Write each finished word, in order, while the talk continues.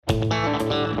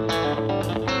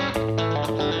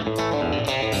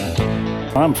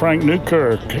I'm Frank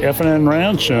Newkirk, F&N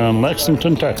Ranch in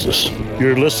Lexington, Texas.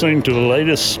 You're listening to the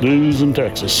latest news in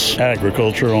Texas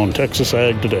agriculture on Texas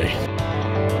Ag Today.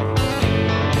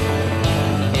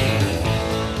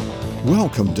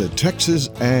 Welcome to Texas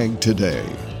Ag Today,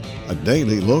 a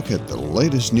daily look at the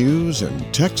latest news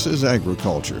in Texas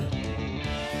agriculture.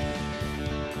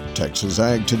 Texas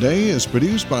Ag Today is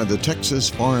produced by the Texas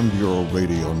Farm Bureau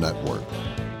Radio Network,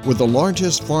 with the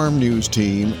largest farm news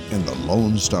team in the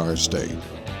Lone Star State.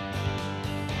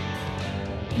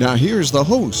 Now here's the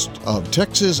host of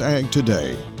Texas Ag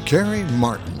Today, Kerry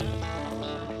Martin.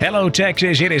 Hello,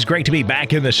 Texas. It is great to be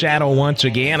back in the saddle once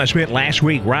again. I spent last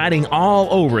week riding all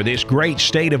over this great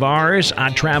state of ours.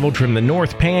 I traveled from the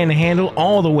North Panhandle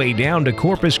all the way down to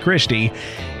Corpus Christi.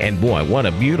 And boy, what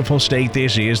a beautiful state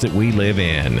this is that we live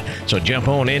in. So jump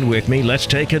on in with me. Let's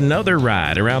take another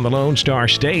ride around the Lone Star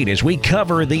State as we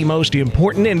cover the most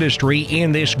important industry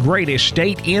in this greatest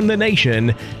state in the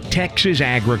nation, Texas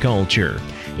agriculture.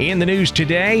 In the news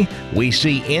today, we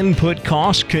see input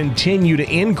costs continue to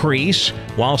increase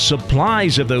while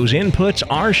supplies of those inputs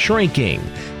are shrinking.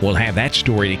 We'll have that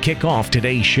story to kick off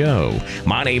today's show.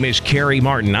 My name is Kerry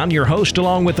Martin. I'm your host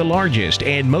along with the largest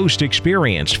and most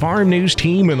experienced farm news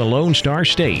team in the Lone Star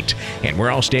State. And we're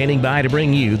all standing by to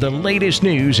bring you the latest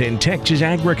news in Texas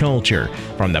agriculture,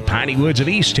 from the piney woods of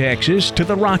East Texas to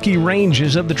the rocky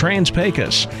ranges of the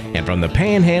Trans-Pecos, and from the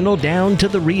Panhandle down to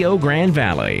the Rio Grande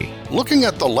Valley. Looking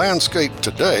at the landscape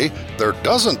today, there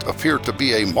doesn't appear to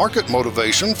be a market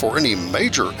motivation for any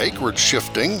major acreage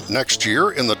shifting next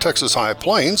year in the Texas High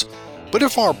Plains, but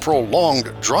if our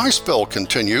prolonged dry spell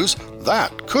continues,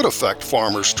 that could affect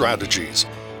farmers' strategies.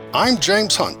 I'm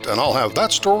James Hunt, and I'll have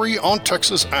that story on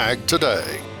Texas Ag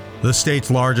Today. The state's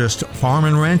largest farm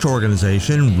and ranch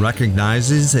organization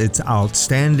recognizes its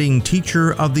outstanding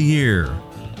Teacher of the Year.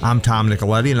 I'm Tom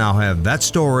Nicoletti, and I'll have that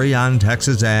story on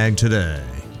Texas Ag Today.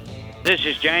 This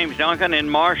is James Duncan in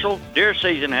Marshall. Deer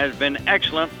season has been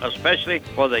excellent, especially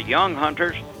for the young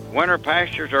hunters. Winter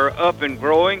pastures are up and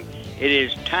growing. It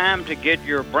is time to get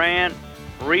your brand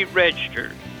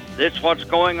re-registered. That's what's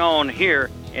going on here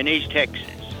in East Texas.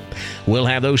 We'll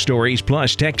have those stories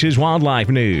plus Texas wildlife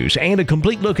news and a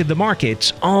complete look at the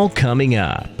markets all coming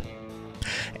up.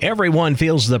 Everyone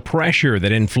feels the pressure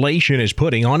that inflation is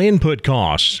putting on input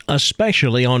costs,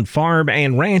 especially on farm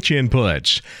and ranch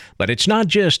inputs. But it's not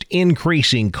just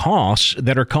increasing costs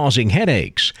that are causing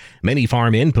headaches. Many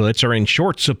farm inputs are in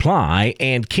short supply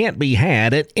and can't be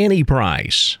had at any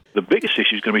price. The biggest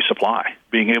issue is going to be supply.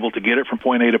 Being able to get it from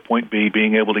point A to point B,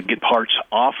 being able to get parts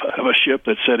off of a ship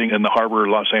that's sitting in the harbor of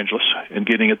Los Angeles and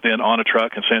getting it then on a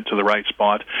truck and sent to the right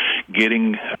spot,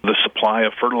 getting the supply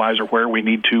of fertilizer where we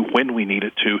need to, when we need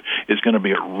it to, is going to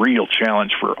be a real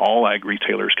challenge for all ag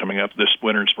retailers coming up this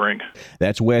winter and spring.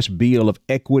 That's Wes Beal of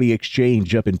Equity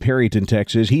Exchange up in Perryton,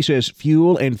 Texas. He says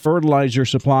fuel and fertilizer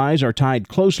supplies are tied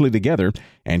closely together,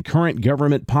 and current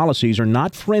government policies are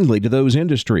not friendly to those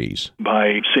industries.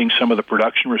 By seeing some of the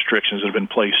production restrictions that have been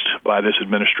placed by this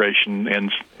administration,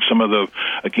 and some of the,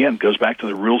 again, goes back to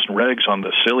the rules and regs on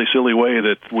the silly way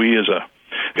that we as a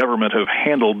government have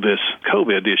handled this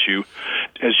COVID issue,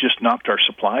 has just knocked our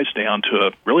supplies down to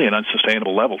a really an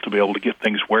unsustainable level to be able to get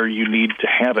things where you need to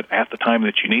have it at the time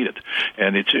that you need it.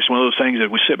 And it's just one of those things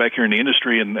that we sit back here in the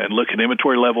industry and look at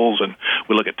inventory levels, and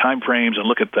we look at time frames and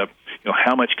look at the,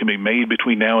 how much can be made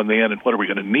between now and then and what are we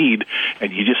going to need,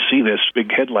 and you just see this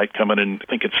big headlight coming and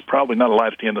think it's probably not a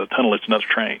light at the end of the tunnel, it's another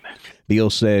train. Beal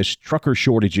says trucker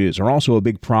shortages are also a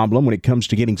big problem when it comes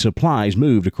to getting supplies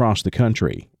moved across the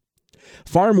country.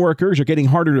 Farm workers are getting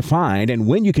harder to find, and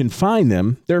when you can find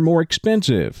them, they're more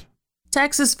expensive.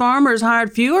 Texas farmers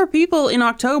hired fewer people in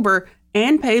October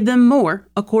and paid them more,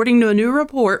 according to a new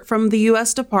report from the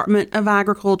U.S. Department of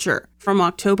Agriculture. From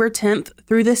October 10th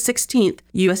through the 16th,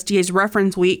 USDA's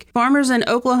reference week, farmers in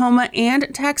Oklahoma and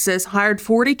Texas hired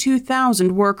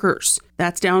 42,000 workers.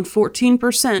 That's down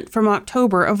 14% from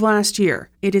October of last year.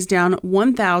 It is down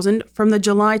 1,000 from the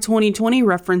July 2020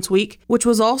 reference week, which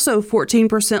was also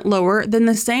 14% lower than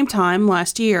the same time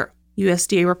last year.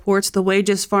 USDA reports the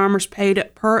wages farmers paid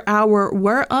per hour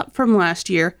were up from last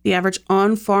year. The average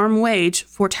on-farm wage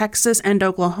for Texas and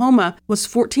Oklahoma was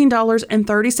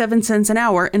 $14.37 an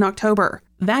hour in October.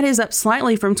 That is up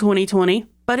slightly from 2020,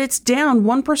 but it's down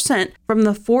 1% from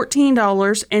the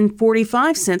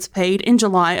 $14.45 paid in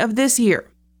July of this year.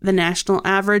 The national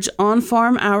average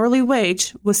on-farm hourly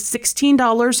wage was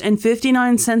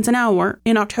 $16.59 an hour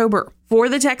in October. For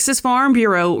the Texas Farm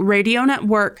Bureau Radio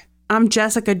Network, I'm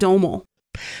Jessica Domel.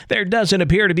 There doesn't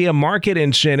appear to be a market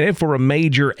incentive for a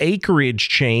major acreage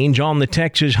change on the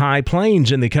Texas High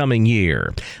Plains in the coming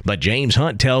year. But James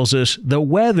Hunt tells us the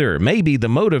weather may be the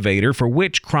motivator for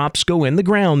which crops go in the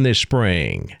ground this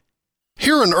spring.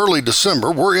 Here in early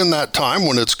December, we're in that time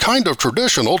when it's kind of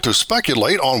traditional to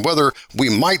speculate on whether we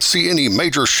might see any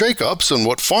major shakeups in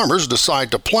what farmers decide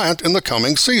to plant in the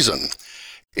coming season.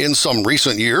 In some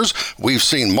recent years, we've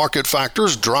seen market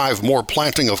factors drive more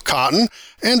planting of cotton,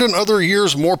 and in other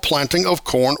years more planting of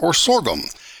corn or sorghum.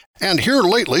 And here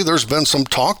lately there's been some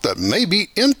talk that maybe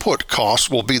input costs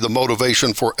will be the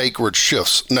motivation for acreage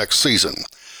shifts next season.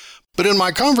 But in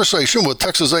my conversation with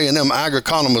Texas A&M ag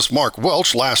economist Mark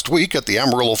Welch last week at the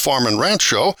Amarillo Farm and Ranch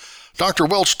Show, Dr.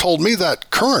 Welch told me that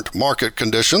current market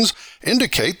conditions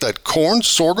indicate that corn,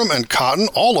 sorghum, and cotton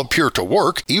all appear to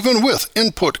work, even with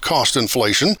input cost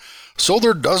inflation, so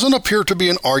there doesn't appear to be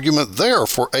an argument there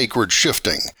for acreage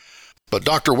shifting. But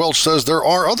Dr. Welch says there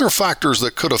are other factors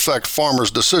that could affect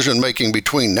farmers' decision-making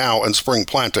between now and spring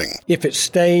planting. If it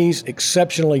stays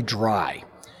exceptionally dry,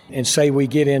 and say we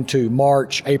get into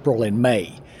March, April, and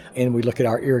May, and we look at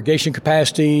our irrigation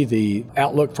capacity, the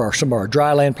outlook for some of our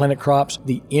dry land planted crops,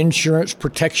 the insurance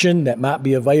protection that might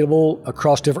be available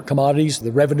across different commodities,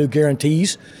 the revenue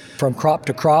guarantees from crop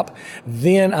to crop,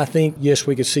 then I think, yes,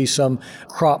 we could see some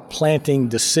crop planting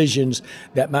decisions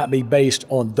that might be based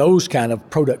on those kind of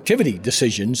productivity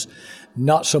decisions,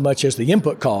 not so much as the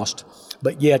input cost,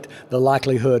 but yet the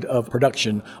likelihood of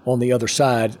production on the other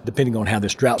side, depending on how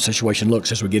this drought situation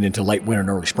looks as we get into late winter and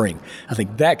early spring. I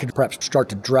think that could perhaps start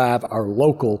to drive our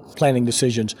local planning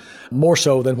decisions more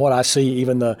so than what I see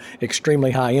even the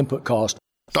extremely high input cost.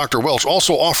 Dr. Welch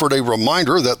also offered a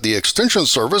reminder that the Extension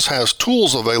Service has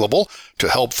tools available to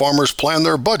help farmers plan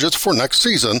their budgets for next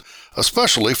season,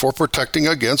 especially for protecting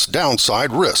against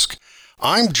downside risk.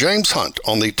 I'm James Hunt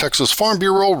on the Texas Farm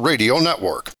Bureau Radio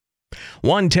Network.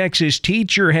 One Texas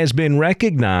teacher has been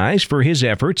recognized for his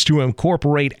efforts to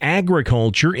incorporate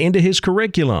agriculture into his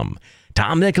curriculum.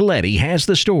 Tom Nicoletti has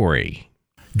the story.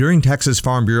 During Texas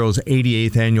Farm Bureau's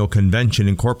 88th annual convention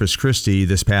in Corpus Christi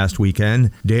this past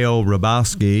weekend, Dale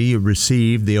Rabowski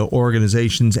received the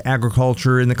organization's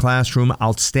Agriculture in the Classroom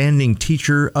Outstanding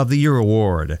Teacher of the Year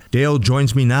Award. Dale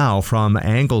joins me now from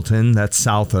Angleton, that's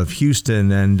south of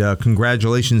Houston, and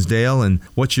congratulations, Dale. And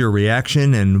what's your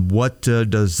reaction, and what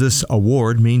does this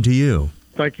award mean to you?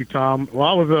 Thank you, Tom. Well,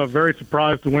 I was very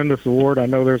surprised to win this award. I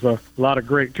know there's a lot of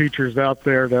great teachers out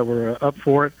there that were up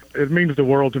for it. It means the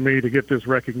world to me to get this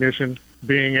recognition.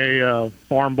 Being a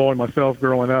farm boy myself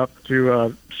growing up,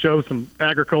 to show some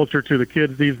agriculture to the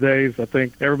kids these days. I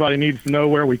think everybody needs to know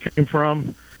where we came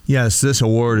from. Yes, this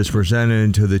award is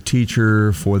presented to the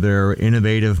teacher for their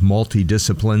innovative,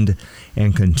 multidisciplined,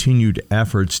 and continued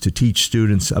efforts to teach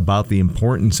students about the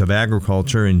importance of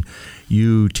agriculture. And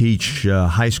you teach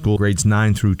high school grades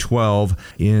 9 through 12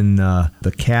 in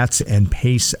the Katz and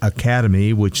Pace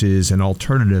Academy, which is an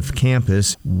alternative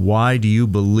campus. Why do you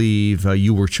believe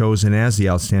you were chosen as the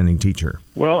outstanding teacher?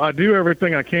 Well, I do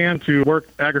everything I can to work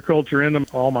agriculture in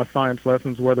all my science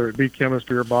lessons, whether it be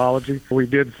chemistry or biology. We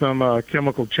did some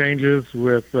chemical changes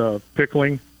with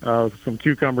pickling, some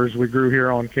cucumbers we grew here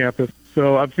on campus.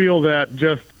 So I feel that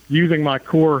just using my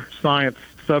core science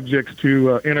subjects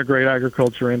to integrate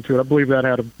agriculture into it, I believe that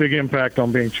had a big impact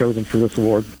on being chosen for this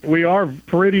award. We are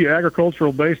pretty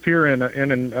agricultural based here in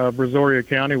Brazoria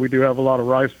County. We do have a lot of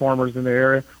rice farmers in the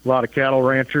area, a lot of cattle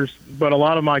ranchers, but a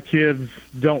lot of my kids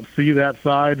don't see that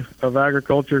side of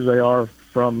agriculture. They are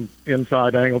from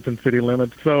inside Angleton city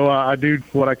limits. So I do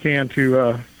what I can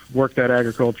to work that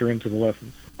agriculture into the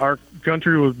lessons. Our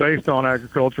country was based on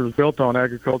agriculture, was built on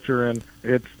agriculture, and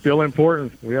it's still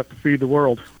important. We have to feed the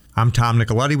world. I'm Tom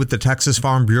Nicoletti with the Texas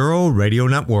Farm Bureau Radio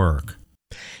Network.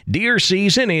 Deer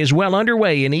season is well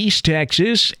underway in East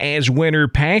Texas as winter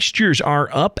pastures are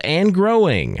up and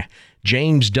growing.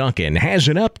 James Duncan has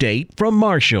an update from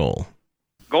Marshall.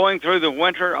 Going through the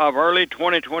winter of early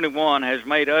 2021 has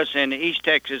made us in East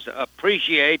Texas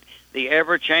appreciate the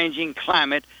ever-changing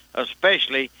climate,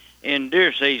 especially in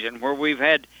deer season, where we've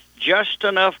had just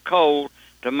enough cold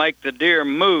to make the deer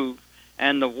move,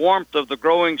 and the warmth of the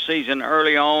growing season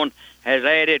early on has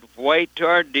added weight to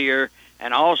our deer,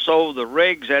 and also the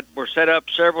rigs that were set up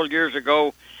several years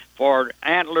ago for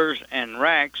antlers and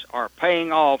racks are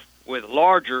paying off with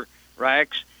larger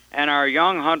racks, and our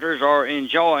young hunters are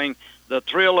enjoying the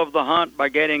thrill of the hunt by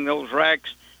getting those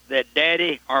racks that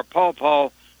Daddy or Pawpaw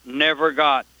never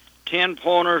got.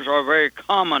 10-pointers are very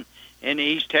common in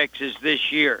East Texas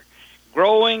this year.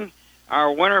 Growing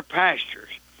our winter pastures.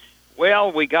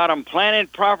 Well, we got them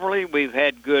planted properly. We've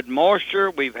had good moisture.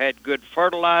 We've had good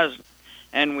fertilizer.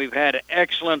 and we've had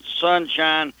excellent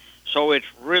sunshine, so it's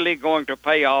really going to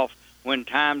pay off when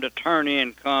time to turn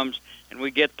in comes and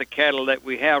we get the cattle that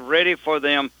we have ready for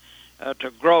them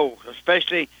to grow,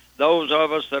 especially those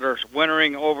of us that are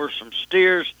wintering over some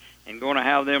steers and going to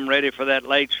have them ready for that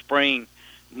late spring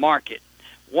market.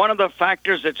 One of the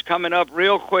factors that's coming up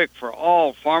real quick for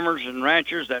all farmers and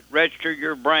ranchers that register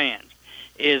your brands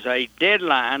is a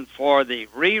deadline for the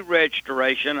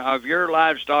re-registration of your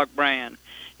livestock brand.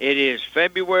 It is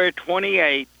February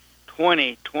 28,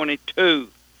 2022.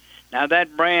 Now,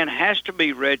 that brand has to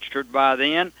be registered by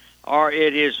then, or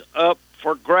it is up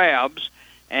for grabs,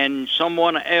 and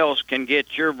someone else can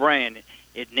get your brand.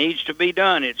 It needs to be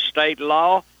done. It's state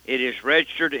law. It is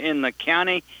registered in the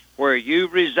county where you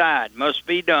reside. Must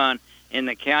be done in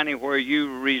the county where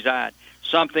you reside.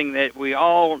 Something that we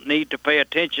all need to pay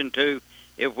attention to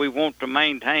if we want to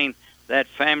maintain that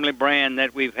family brand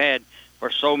that we've had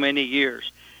for so many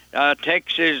years.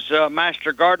 Texas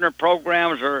Master Gardener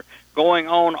programs are going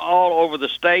on all over the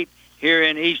state. Here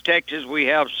in East Texas, we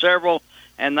have several,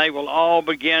 and they will all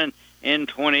begin in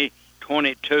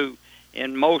 2022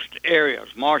 in most areas.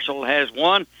 Marshall has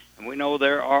one, and we know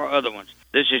there are other ones.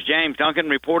 This is James Duncan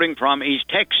reporting from East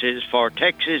Texas for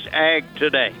Texas Ag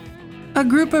Today. A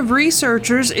group of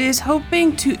researchers is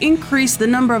hoping to increase the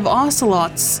number of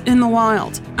ocelots in the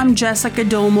wild. I'm Jessica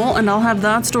Domel, and I'll have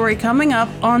that story coming up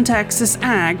on Texas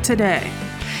Ag Today.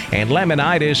 And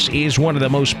laminitis is one of the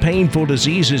most painful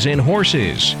diseases in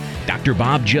horses. Dr.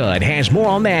 Bob Judd has more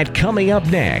on that coming up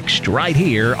next, right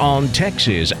here on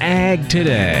Texas Ag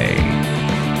Today.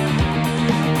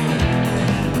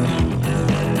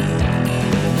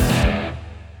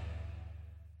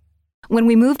 When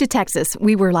we moved to Texas,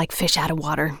 we were like fish out of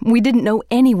water. We didn't know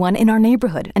anyone in our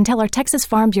neighborhood until our Texas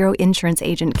Farm Bureau insurance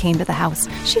agent came to the house.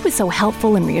 She was so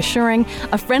helpful and reassuring,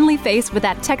 a friendly face with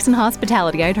that Texan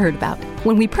hospitality I'd heard about.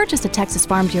 When we purchased a Texas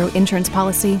Farm Bureau insurance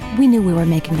policy, we knew we were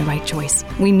making the right choice.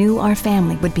 We knew our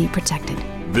family would be protected.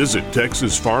 Visit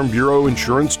Texas Farm Bureau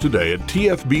Insurance today at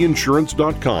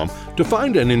tfbinsurance.com to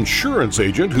find an insurance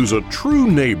agent who's a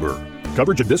true neighbor.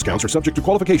 Coverage and discounts are subject to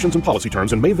qualifications and policy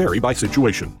terms and may vary by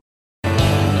situation.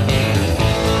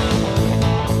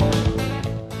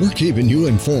 We're keeping you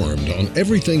informed on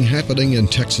everything happening in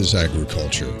Texas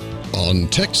agriculture on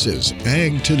Texas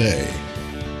Ag Today.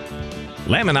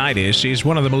 Laminitis is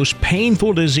one of the most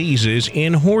painful diseases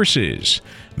in horses.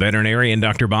 Veterinarian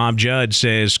Dr. Bob Judd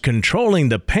says controlling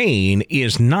the pain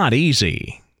is not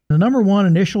easy. The number one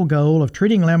initial goal of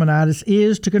treating laminitis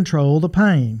is to control the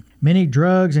pain. Many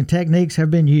drugs and techniques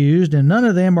have been used, and none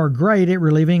of them are great at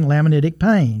relieving laminitic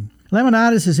pain.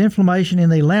 Laminitis is inflammation in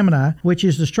the laminae, which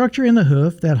is the structure in the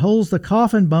hoof that holds the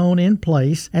coffin bone in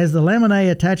place as the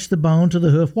laminae attach the bone to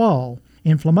the hoof wall.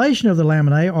 Inflammation of the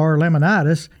laminae, or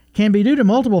laminitis, can be due to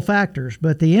multiple factors,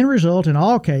 but the end result in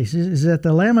all cases is that the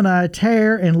laminae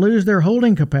tear and lose their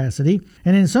holding capacity,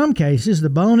 and in some cases the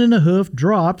bone in the hoof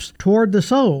drops toward the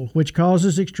sole, which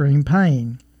causes extreme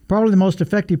pain. Probably the most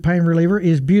effective pain reliever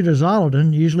is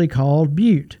butazolidine, usually called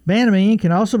Bute. Banamine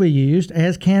can also be used,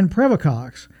 as can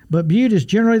Previcox, but Bute is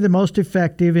generally the most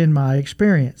effective in my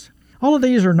experience. All of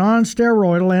these are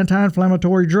non-steroidal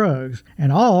anti-inflammatory drugs,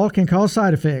 and all can cause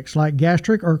side effects like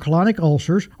gastric or colonic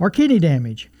ulcers or kidney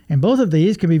damage. And both of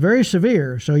these can be very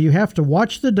severe, so you have to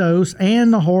watch the dose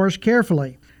and the horse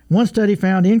carefully. One study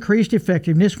found increased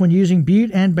effectiveness when using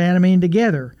Bute and Banamine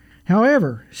together.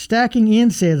 However, stacking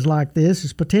NSAIDs like this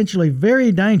is potentially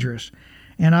very dangerous,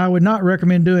 and I would not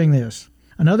recommend doing this.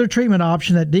 Another treatment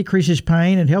option that decreases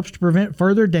pain and helps to prevent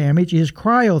further damage is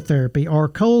cryotherapy or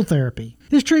cold therapy.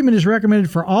 This treatment is recommended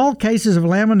for all cases of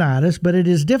laminitis, but it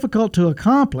is difficult to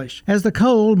accomplish as the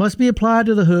cold must be applied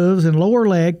to the hooves and lower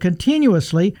leg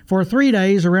continuously for 3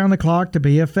 days around the clock to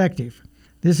be effective.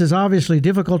 This is obviously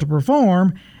difficult to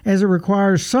perform as it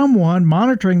requires someone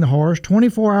monitoring the horse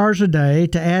 24 hours a day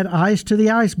to add ice to the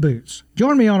ice boots.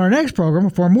 Join me on our next program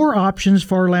for more options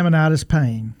for laminitis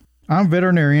pain. I'm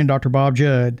veterinarian Dr. Bob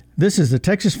Judd. This is the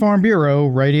Texas Farm Bureau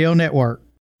Radio Network.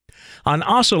 An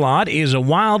ocelot is a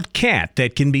wild cat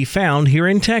that can be found here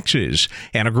in Texas,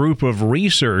 and a group of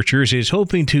researchers is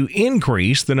hoping to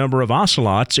increase the number of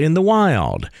ocelots in the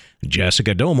wild.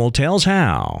 Jessica Domel tells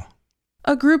how.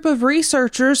 A group of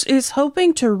researchers is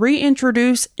hoping to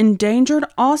reintroduce endangered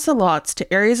ocelots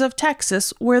to areas of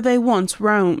Texas where they once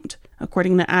roamed.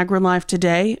 According to AgriLife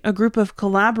Today, a group of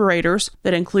collaborators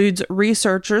that includes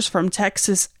researchers from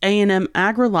Texas A&M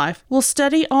AgriLife will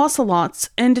study ocelots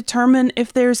and determine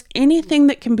if there's anything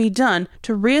that can be done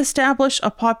to reestablish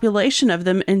a population of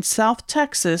them in South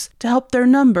Texas to help their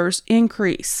numbers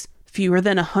increase. Fewer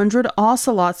than 100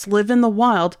 ocelots live in the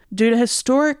wild due to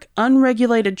historic,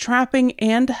 unregulated trapping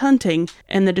and hunting,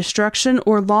 and the destruction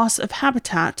or loss of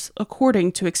habitats,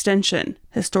 according to Extension.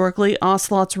 Historically,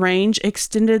 ocelots' range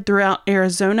extended throughout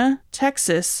Arizona,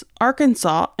 Texas,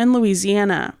 Arkansas, and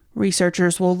Louisiana.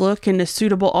 Researchers will look into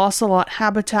suitable ocelot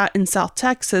habitat in South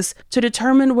Texas to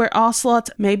determine where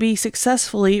ocelots may be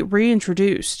successfully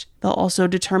reintroduced. They'll also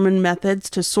determine methods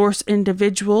to source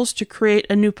individuals to create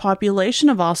a new population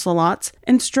of ocelots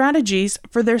and strategies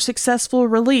for their successful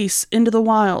release into the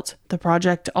wild. The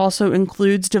project also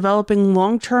includes developing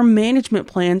long-term management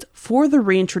plans for the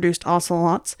reintroduced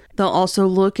ocelots. They'll also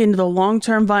look into the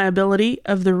long-term viability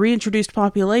of the reintroduced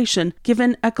population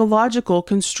given ecological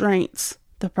constraints.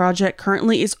 The project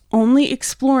currently is only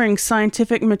exploring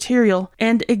scientific material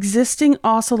and existing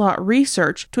ocelot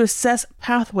research to assess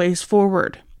pathways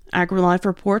forward. AgriLife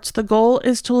reports the goal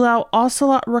is to allow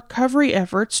ocelot recovery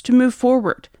efforts to move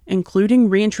forward, including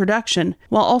reintroduction,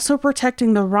 while also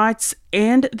protecting the rights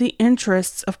and the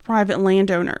interests of private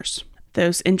landowners.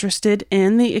 Those interested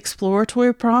in the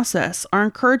exploratory process are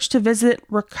encouraged to visit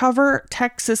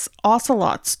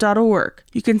recovertexasocelots.org.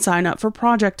 You can sign up for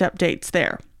project updates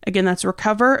there. Again, that's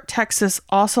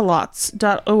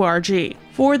recovertexasocelots.org.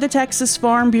 For the Texas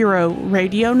Farm Bureau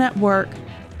Radio Network,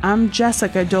 I'm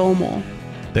Jessica Domel.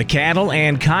 The cattle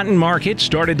and cotton market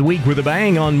started the week with a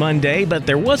bang on Monday, but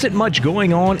there wasn't much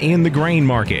going on in the grain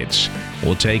markets.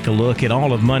 We'll take a look at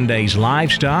all of Monday's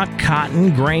livestock,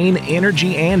 cotton, grain,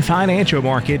 energy, and financial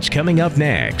markets coming up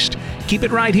next. Keep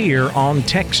it right here on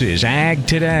Texas Ag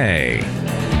Today.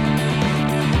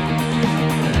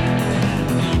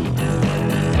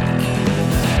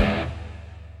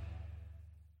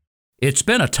 It's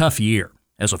been a tough year.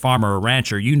 As a farmer or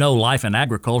rancher, you know life in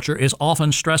agriculture is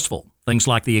often stressful. Things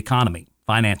like the economy,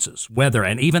 finances, weather,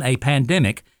 and even a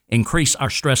pandemic increase our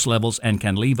stress levels and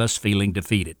can leave us feeling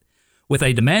defeated. With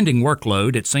a demanding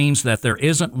workload, it seems that there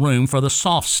isn't room for the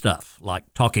soft stuff, like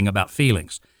talking about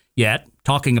feelings. Yet,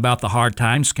 talking about the hard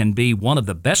times can be one of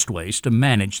the best ways to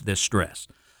manage this stress.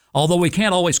 Although we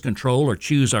can't always control or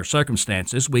choose our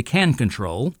circumstances, we can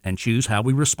control and choose how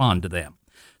we respond to them.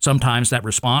 Sometimes that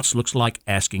response looks like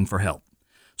asking for help.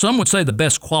 Some would say the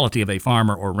best quality of a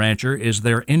farmer or rancher is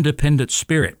their independent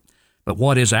spirit. But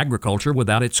what is agriculture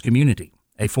without its community?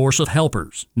 A force of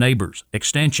helpers, neighbors,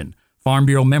 extension, Farm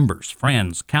Bureau members,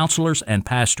 friends, counselors, and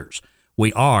pastors.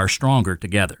 We are stronger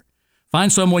together.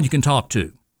 Find someone you can talk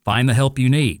to. Find the help you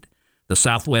need. The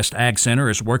Southwest Ag Center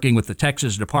is working with the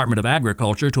Texas Department of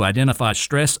Agriculture to identify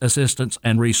stress assistance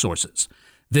and resources.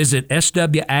 Visit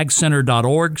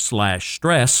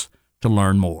swagcenter.org/stress to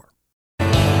learn more.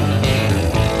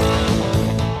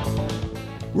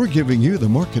 We're giving you the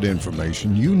market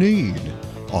information you need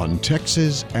on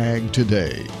Texas Ag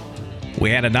Today. We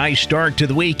had a nice start to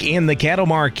the week in the cattle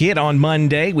market. On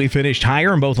Monday, we finished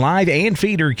higher in both live and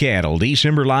feeder cattle.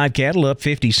 December live cattle up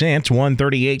 50 cents,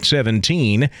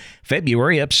 138.17.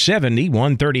 February up 70,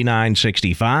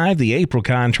 139.65. The April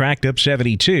contract up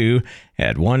 72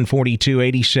 at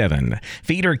 142.87.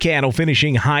 Feeder cattle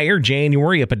finishing higher.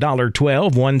 January up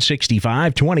 $1.12,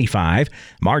 165.25.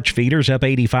 March feeders up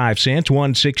 85 cents,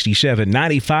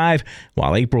 167.95,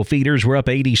 while April feeders were up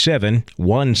 87,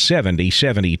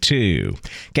 170.72.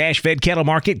 Cash fed cattle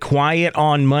market quiet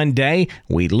on Monday.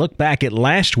 We look back at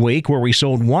last week where we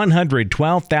sold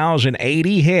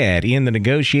 112,080 head in the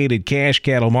negotiated cash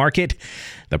cattle market.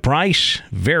 The price,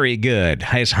 very good.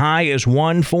 As high as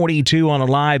 $142 on a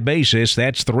live basis.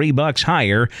 That's $3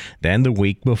 higher than the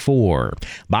week before.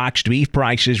 Boxed beef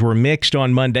prices were mixed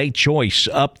on Monday. Choice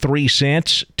up 3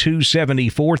 cents,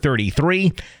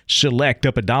 $274.33. Select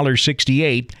up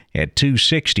 $1.68 at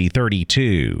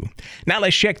 $260.32. Now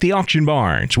let's check the auction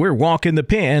barns. We're walking the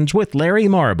pens with Larry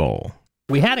Marble.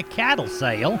 We had a cattle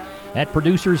sale at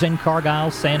Producers in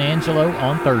Cargyle, San Angelo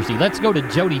on Thursday. Let's go to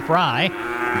Jody Fry.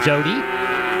 Jody,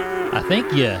 I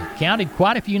think you counted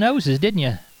quite a few noses, didn't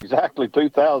you? Exactly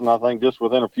 2,000, I think, just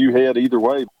within a few head either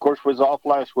way. Of course, we was off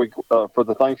last week for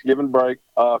the Thanksgiving break.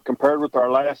 Compared with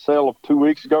our last sale of 2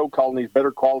 weeks ago, calling these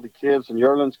better quality calves and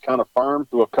yearlings kind of firm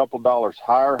to a couple dollars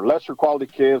higher. Lesser quality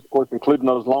calves, of course, including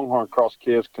those Longhorn Cross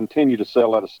calves, continue to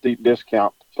sell at a steep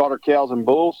discount. Slaughter cows and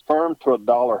bulls firm to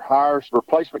 $1 higher.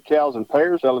 Replacement cows and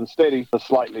pairs selling steady to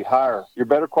slightly higher. Your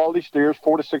better quality steers,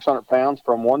 400 to 600 pounds,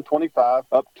 from $125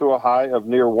 up to a high of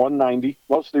near $190,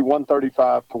 mostly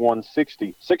 $135 to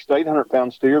 $160. 600 to 800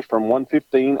 pound steers from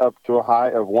 $115 up to a high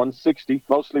of $160,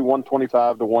 mostly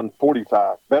 $125 to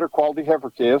 $145. Better quality heifer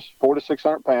calves, 400 to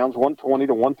 600 pounds, $120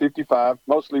 to $155,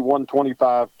 mostly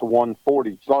 $125 to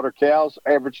 $140. Slaughter cows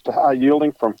average to high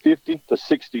yielding from 50 to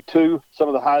 62. Some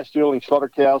of the highest yielding slaughter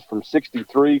cows cows from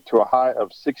 63 to a high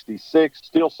of 66.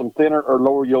 Still some thinner or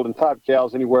lower yielding type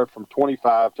cows anywhere from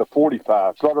 25 to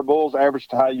 45. Slaughter bulls average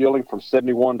to high yielding from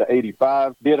 71 to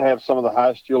 85. Did have some of the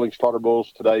highest yielding slaughter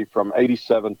bulls today from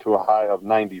 87 to a high of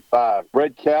 95.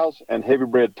 Bred cows and heavy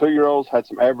bred 2-year-olds had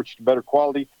some average to better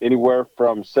quality anywhere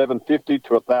from 750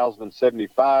 to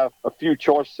 1,075. A few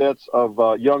choice sets of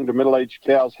young to middle-aged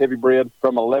cows, heavy bred,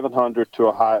 from 1,100 to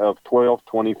a high of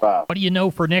 1,225. What do you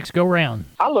know for next go-round?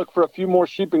 I look for a few more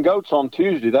sheep and goats on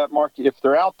Tuesday. That market, if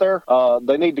they're out there,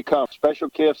 they need to come. Special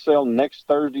calf sale next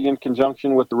Thursday in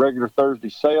conjunction with the regular Thursday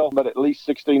sale, but at least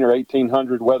 1,600 or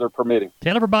 1,800 weather permitting.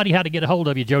 Tell everybody how to get a hold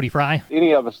of you, Jody Fry.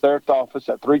 Any of us there at the office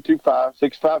at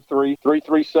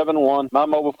 325-653-3371. My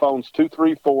mobile phone's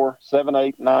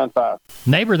 234-7895.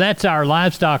 Neighbor, that's our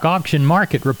livestock auction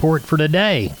market report for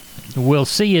today. We'll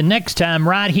see you next time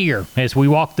right here as we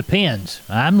walk the pens.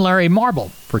 I'm Larry Marble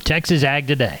for Texas Ag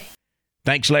Today.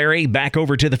 Thanks, Larry. Back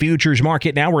over to the futures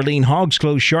market now, where lean hogs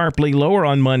closed sharply lower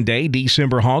on Monday.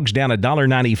 December hogs down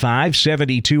 $1.95,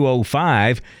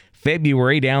 $72.05.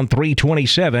 February down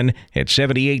 $3.27 at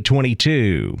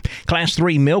 $78.22. Class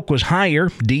 3 milk was higher.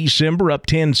 December up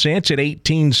 10 cents at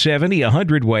 $18.70 a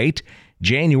hundredweight.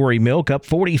 January milk up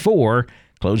 44,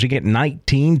 closing at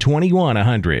 $19.21 a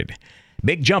hundred.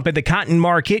 Big jump at the cotton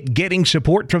market, getting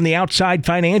support from the outside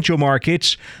financial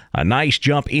markets. A nice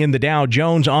jump in the Dow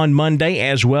Jones on Monday,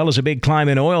 as well as a big climb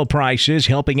in oil prices,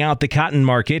 helping out the cotton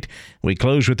market. We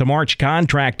close with the March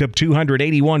contract up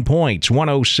 281 points,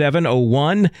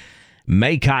 107.01.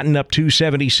 May cotton up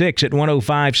 276 at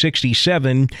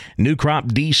 105.67. New crop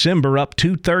December up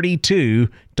 232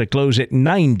 to close at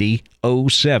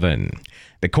 90.07.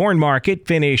 The corn market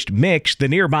finished mixed. The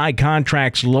nearby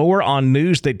contracts lower on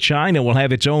news that China will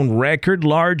have its own record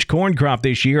large corn crop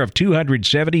this year of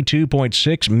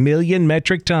 272.6 million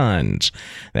metric tons.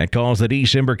 That caused the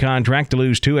December contract to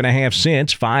lose 2.5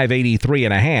 cents,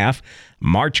 5.83.5.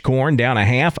 March corn down a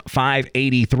half,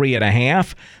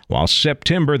 5.83.5, while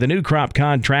September the new crop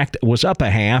contract was up a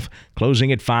half,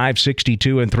 closing at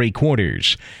 5.62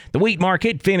 3/4. The wheat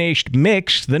market finished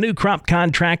mixed. The new crop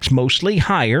contracts mostly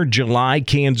higher. July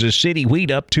Kansas City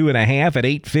wheat up 2.5 at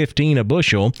 8.15 a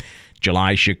bushel.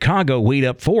 July Chicago wheat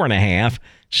up 4.5.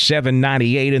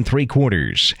 $7.98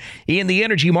 3/4. In the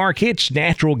energy markets,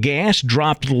 natural gas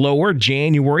dropped lower.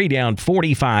 January down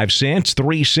 45 cents,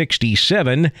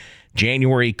 3.67.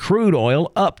 January crude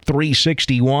oil up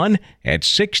 3.61 at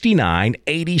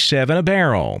 69.87 a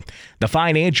barrel. The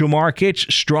financial markets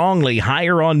strongly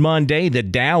higher on Monday. The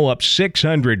Dow up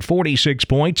 646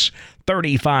 points,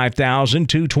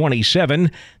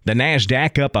 35,227. The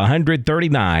Nasdaq up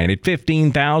 139 at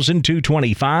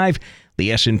 15,225.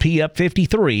 The S&P up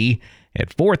 53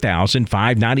 at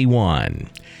 4,591.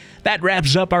 That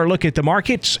wraps up our look at the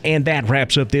markets, and that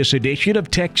wraps up this edition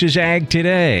of Texas Ag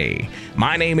Today.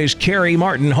 My name is Kerry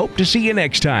Martin. Hope to see you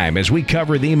next time as we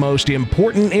cover the most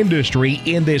important industry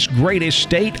in this greatest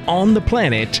state on the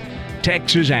planet,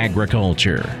 Texas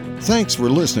agriculture. Thanks for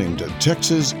listening to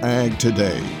Texas Ag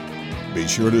Today. Be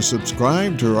sure to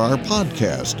subscribe to our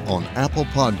podcast on Apple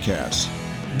Podcasts,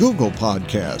 Google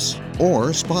Podcasts, or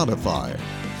Spotify.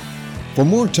 For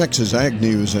more Texas Ag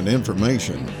news and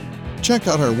information, check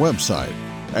out our website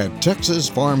at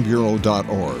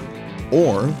texasfarmbureau.org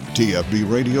or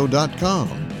tfbradio.com.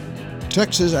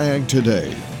 Texas Ag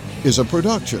Today is a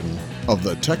production of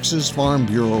the Texas Farm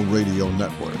Bureau Radio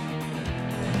Network.